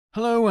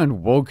Hello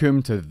and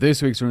welcome to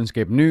this week's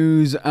RuneScape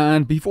news,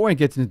 and before I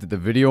get into the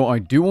video, I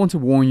do want to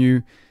warn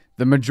you,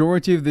 the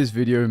majority of this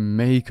video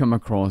may come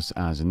across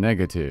as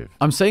negative.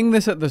 I'm saying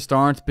this at the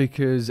start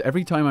because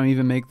every time I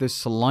even make the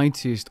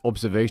slightest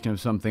observation of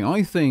something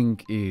I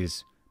think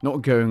is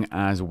not going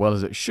as well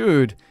as it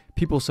should,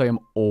 people say I'm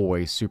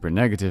always super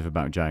negative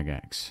about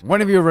Jagex.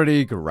 Whenever you're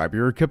ready, grab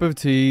your cup of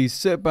tea,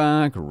 sit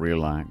back,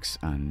 relax,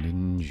 and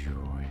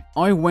enjoy.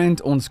 I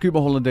went on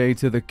scuba holiday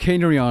to the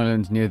Canary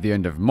Islands near the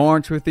end of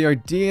March with the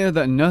idea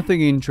that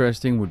nothing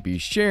interesting would be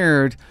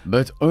shared,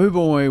 but oh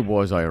boy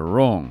was I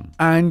wrong.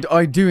 And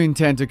I do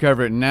intend to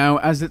cover it now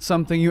as it's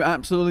something you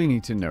absolutely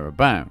need to know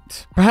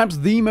about. Perhaps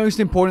the most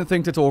important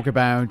thing to talk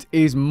about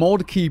is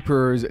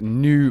Modkeeper's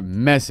new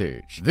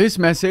message. This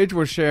message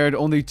was shared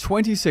on the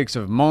 26th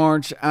of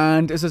March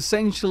and is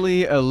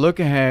essentially a look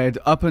ahead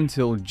up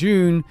until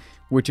June,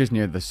 which is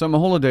near the summer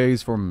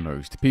holidays for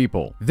most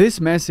people. This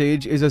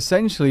message is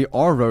essentially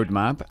our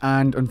roadmap,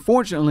 and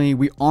unfortunately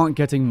we aren't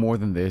getting more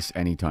than this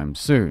anytime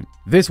soon.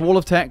 This wall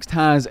of text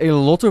has a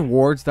lot of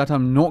words that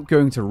I'm not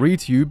going to read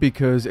to you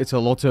because it's a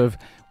lot of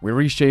we're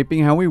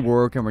reshaping how we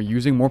work and we're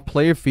using more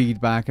player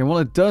feedback, and while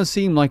it does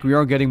seem like we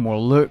are getting more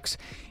looks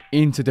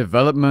into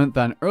development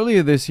than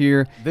earlier this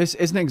year, this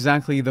isn't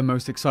exactly the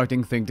most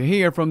exciting thing to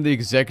hear from the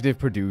executive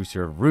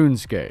producer of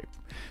Runescape.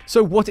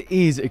 So what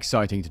is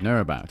exciting to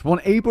know about? Well,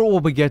 in April we'll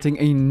be getting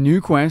a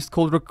new quest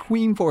called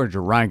Requiem for a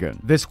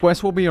Dragon. This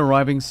quest will be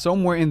arriving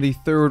somewhere in the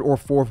 3rd or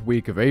 4th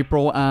week of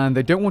April, and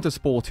they don't want to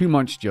spoil too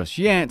much just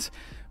yet,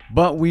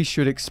 but we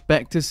should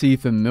expect to see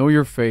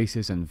familiar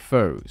faces and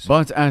foes.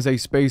 But as a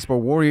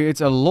Spaceport warrior,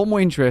 it's a lot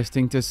more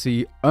interesting to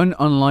see an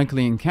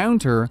unlikely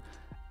encounter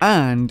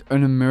and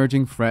an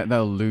emerging threat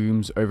that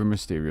looms over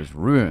mysterious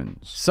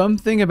ruins.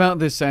 Something about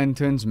this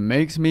sentence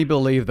makes me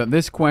believe that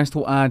this quest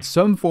will add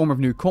some form of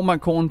new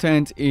combat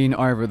content in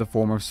either the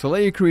form of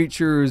Slayer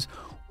creatures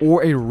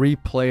or a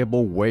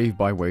replayable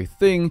wave-by-wave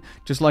thing,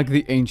 just like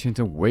the Ancient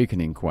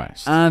Awakening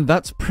quest. And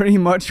that's pretty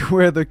much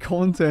where the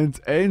content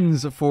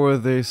ends for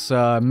this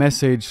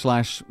message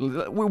slash...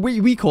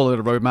 We call it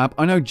a roadmap.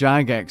 I know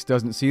Jagex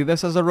doesn't see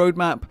this as a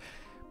roadmap,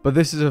 but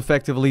this is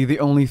effectively the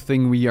only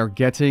thing we are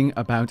getting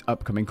about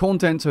upcoming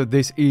content, so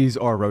this is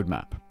our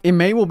roadmap. In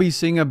May, we'll be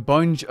seeing a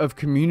bunch of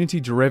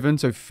community-driven,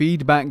 so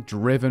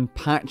feedback-driven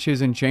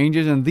patches and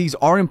changes, and these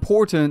are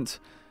important,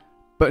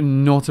 but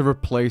not a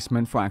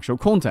replacement for actual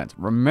content.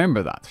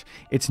 Remember that.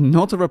 It's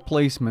not a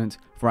replacement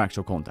for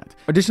actual content.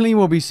 Additionally,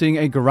 we'll be seeing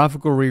a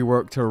graphical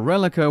rework to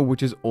Relica,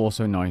 which is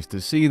also nice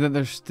to see that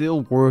they're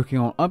still working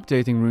on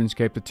updating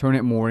RuneScape to turn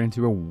it more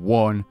into a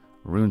one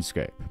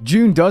RuneScape.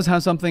 June does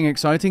have something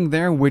exciting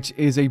there, which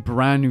is a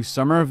brand new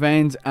summer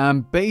event,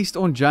 and based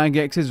on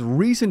Jagex's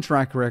recent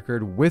track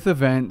record with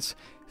events,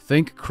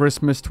 think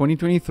Christmas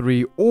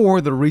 2023 or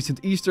the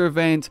recent Easter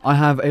event, I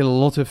have a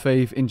lot of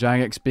faith in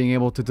Jagex being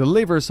able to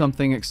deliver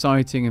something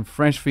exciting and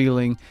fresh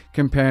feeling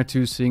compared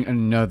to seeing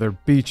another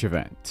beach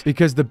event.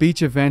 Because the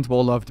beach event,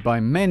 while loved by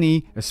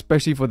many,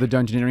 especially for the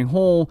Dungeoneering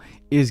Hall,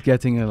 is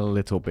getting a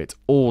little bit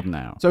old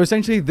now. So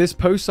essentially this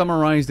post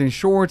summarized in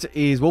short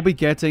is we'll be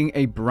getting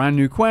a brand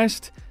new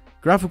quest,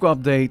 graphical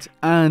update,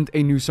 and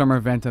a new summer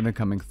event in the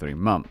coming 3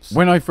 months.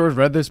 When I first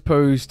read this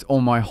post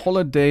on my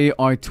holiday,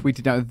 I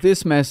tweeted out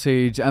this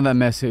message, and that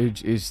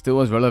message is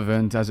still as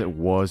relevant as it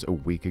was a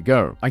week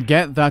ago. I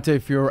get that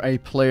if you're a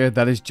player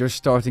that is just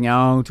starting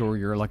out, or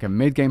you're like a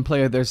mid-game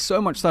player, there's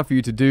so much stuff for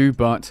you to do,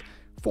 but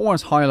for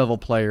us high-level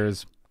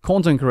players,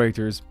 content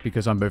creators,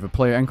 because I'm both a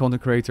player and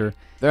content creator,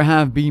 there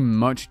have been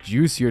much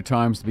juicier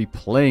times to be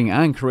playing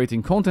and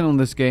creating content on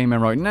this game,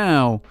 and right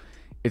now,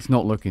 it's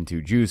not looking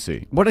too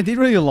juicy. What I did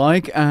really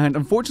like, and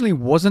unfortunately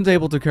wasn't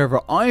able to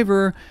cover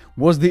either,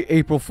 was the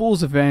April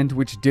Fool's event,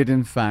 which did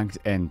in fact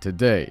end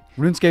today.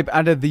 RuneScape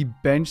added the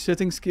bench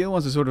sitting skill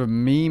as a sort of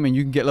meme, and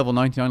you can get level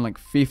 99 in like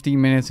 15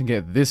 minutes and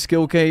get this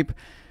skill cape.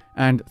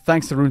 And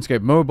thanks to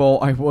RuneScape Mobile,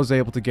 I was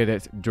able to get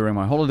it during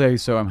my holiday,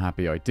 so I'm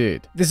happy I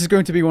did. This is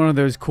going to be one of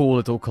those cool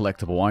little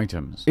collectible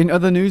items. In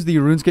other news, the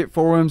RuneScape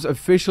forums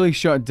officially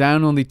shut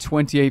down on the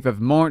 28th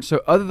of March,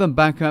 so other than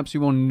backups,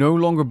 you will no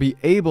longer be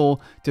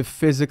able to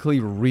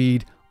physically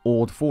read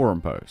old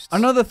forum posts.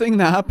 Another thing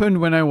that happened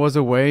when I was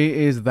away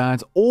is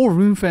that all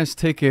RuneFest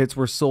tickets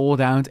were sold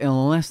out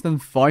in less than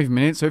 5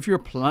 minutes. So if you're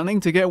planning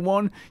to get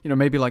one, you know,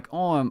 maybe like,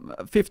 oh, I'm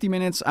 50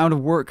 minutes out of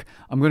work,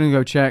 I'm gonna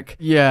go check.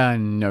 Yeah,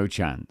 no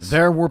chance.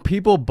 There were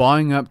people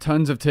buying up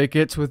tons of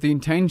tickets with the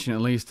intention,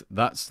 at least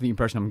that's the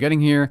impression I'm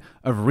getting here,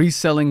 of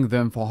reselling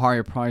them for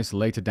higher price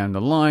later down the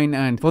line.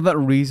 And for that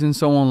reason,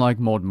 someone like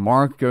Mod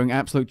Mark, going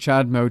absolute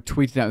Chad mode,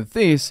 tweeted out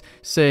this,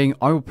 saying,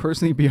 I will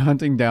personally be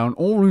hunting down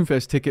all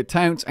RuneFest ticket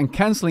touts and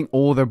cancelling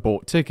all their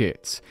bought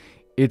tickets.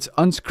 It's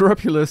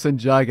unscrupulous and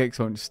Jagex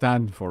won't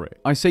stand for it.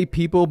 I say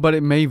people, but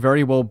it may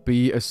very well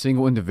be a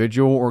single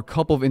individual or a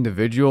couple of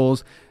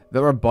individuals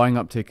that are buying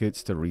up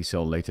tickets to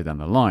resell later down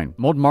the line.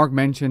 Mod Mark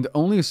mentioned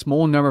only a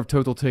small number of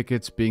total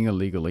tickets being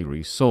illegally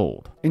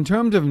resold. In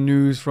terms of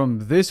news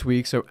from this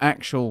week, so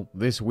actual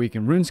this week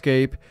in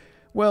RuneScape,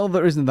 well,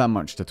 there isn't that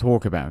much to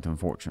talk about,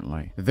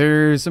 unfortunately.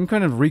 There's some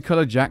kind of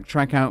recolor Jack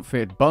Track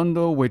outfit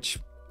bundle, which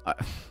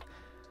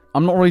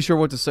I'm not really sure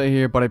what to say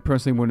here, but I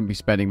personally wouldn't be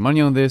spending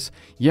money on this.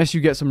 Yes,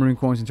 you get some rune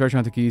coins and treasure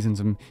hunter keys and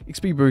some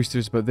XP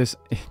boosters, but this...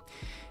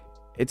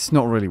 it's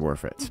not really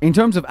worth it. In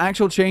terms of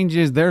actual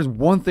changes, there's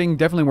one thing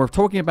definitely worth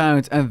talking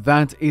about, and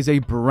that is a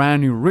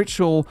brand new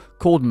ritual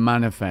called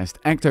Manifest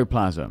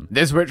Ectoplasm.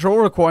 This ritual,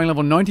 requiring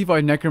level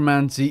 95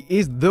 necromancy,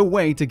 is the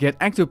way to get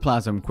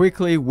ectoplasm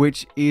quickly,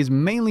 which is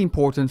mainly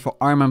important for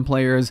Iron Man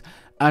players,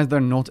 as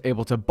they're not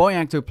able to buy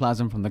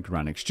ectoplasm from the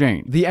Grand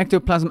Exchange. The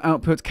ectoplasm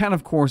output can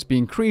of course be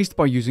increased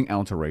by using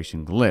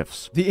alteration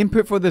glyphs. The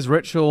input for this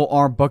ritual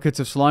are buckets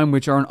of slime,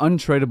 which are an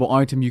untradeable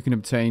item you can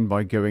obtain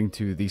by going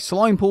to the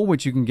slime pool,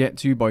 which you can get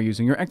to by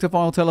using your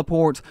ectophile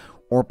teleport,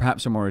 or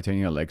perhaps a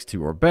Mauritania Legs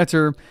 2 or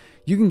better.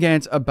 You can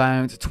get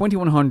about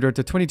 2100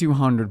 to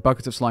 2200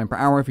 buckets of slime per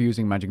hour if you're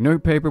using magic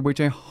notepaper,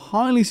 which I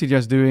highly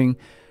suggest doing.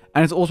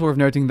 And it's also worth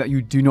noting that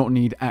you do not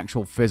need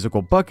actual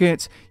physical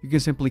buckets. You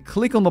can simply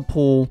click on the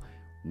pool,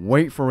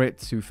 wait for it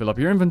to fill up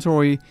your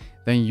inventory,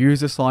 then use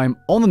the slime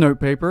on the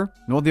notepaper,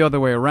 not the other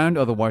way around,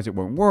 otherwise it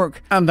won't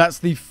work, and that's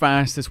the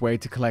fastest way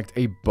to collect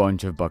a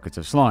bunch of buckets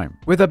of slime.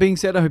 With that being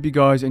said, I hope you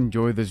guys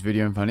enjoyed this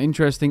video and found it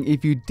interesting.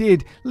 If you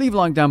did, leave a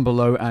like down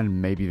below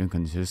and maybe even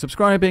consider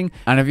subscribing,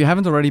 and if you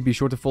haven't already, be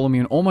sure to follow me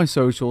on all my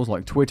socials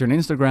like Twitter and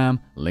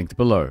Instagram, linked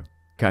below.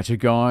 Catch you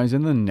guys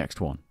in the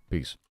next one.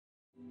 Peace.